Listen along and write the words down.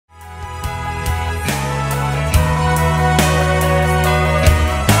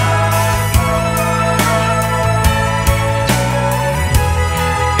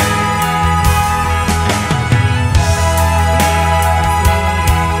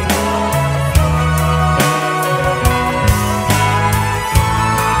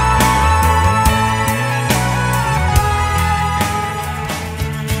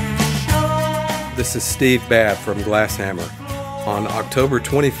this is Steve Babb from Glasshammer. On October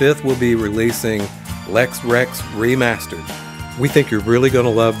 25th, we'll be releasing Lex Rex Remastered. We think you're really going to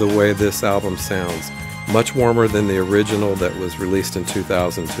love the way this album sounds, much warmer than the original that was released in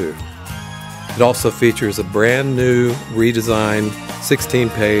 2002. It also features a brand new, redesigned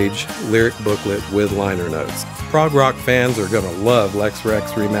 16-page lyric booklet with liner notes. Prog-rock fans are going to love Lex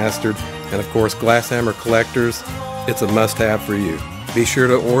Rex Remastered, and of course Glasshammer collectors, it's a must-have for you. Be sure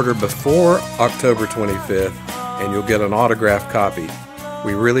to order before October 25th and you'll get an autographed copy.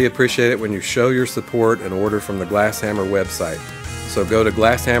 We really appreciate it when you show your support and order from the Glasshammer website. So go to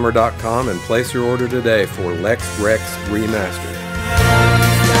glasshammer.com and place your order today for Lex Rex Remastered.